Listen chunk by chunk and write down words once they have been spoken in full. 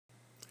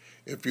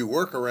If you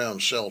work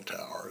around cell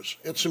towers,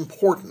 it's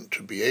important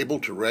to be able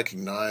to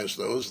recognize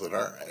those that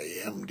are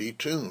AM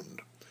detuned.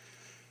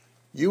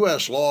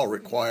 U.S. law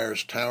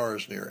requires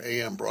towers near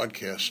AM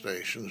broadcast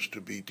stations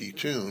to be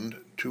detuned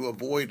to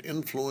avoid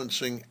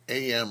influencing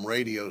AM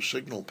radio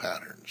signal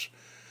patterns.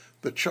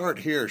 The chart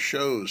here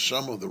shows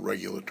some of the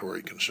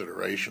regulatory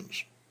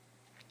considerations.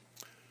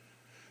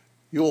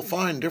 You will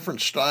find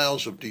different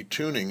styles of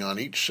detuning on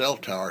each cell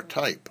tower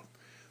type.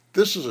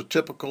 This is a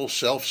typical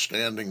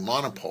self-standing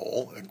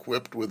monopole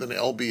equipped with an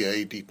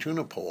LBA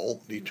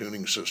detunipole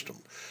detuning system.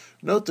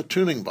 Note the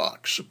tuning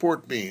box,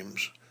 support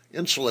beams,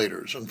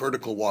 insulators, and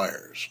vertical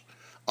wires.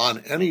 On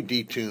any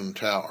detuned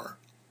tower,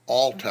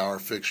 all tower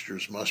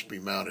fixtures must be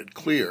mounted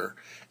clear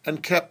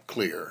and kept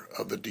clear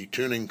of the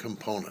detuning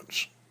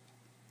components.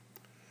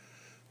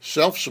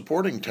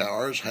 Self-supporting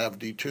towers have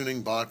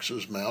detuning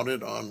boxes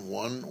mounted on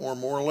one or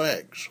more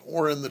legs,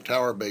 or in the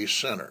tower base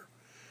center.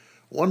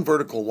 One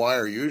vertical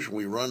wire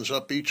usually runs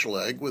up each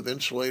leg with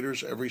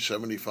insulators every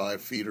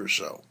 75 feet or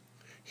so.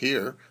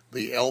 Here,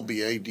 the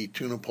LBA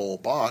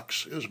detunipole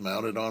box is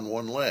mounted on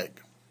one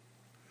leg.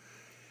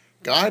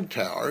 Guide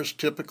towers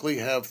typically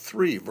have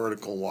 3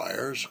 vertical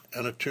wires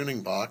and a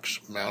tuning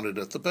box mounted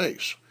at the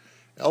base.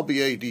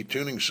 LBA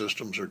detuning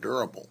systems are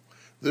durable.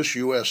 This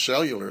U.S.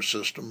 cellular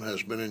system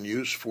has been in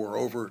use for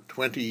over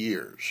 20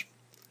 years.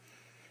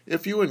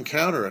 If you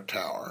encounter a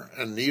tower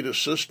and need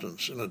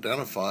assistance in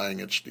identifying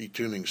its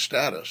detuning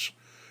status,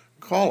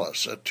 call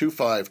us at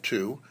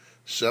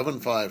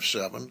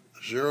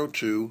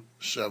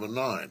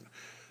 252-757-0279.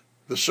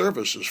 The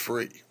service is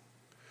free.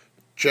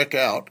 Check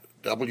out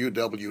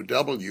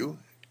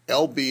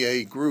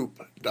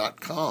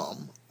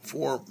www.lbagroup.com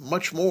for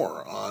much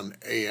more on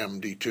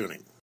AM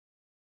detuning.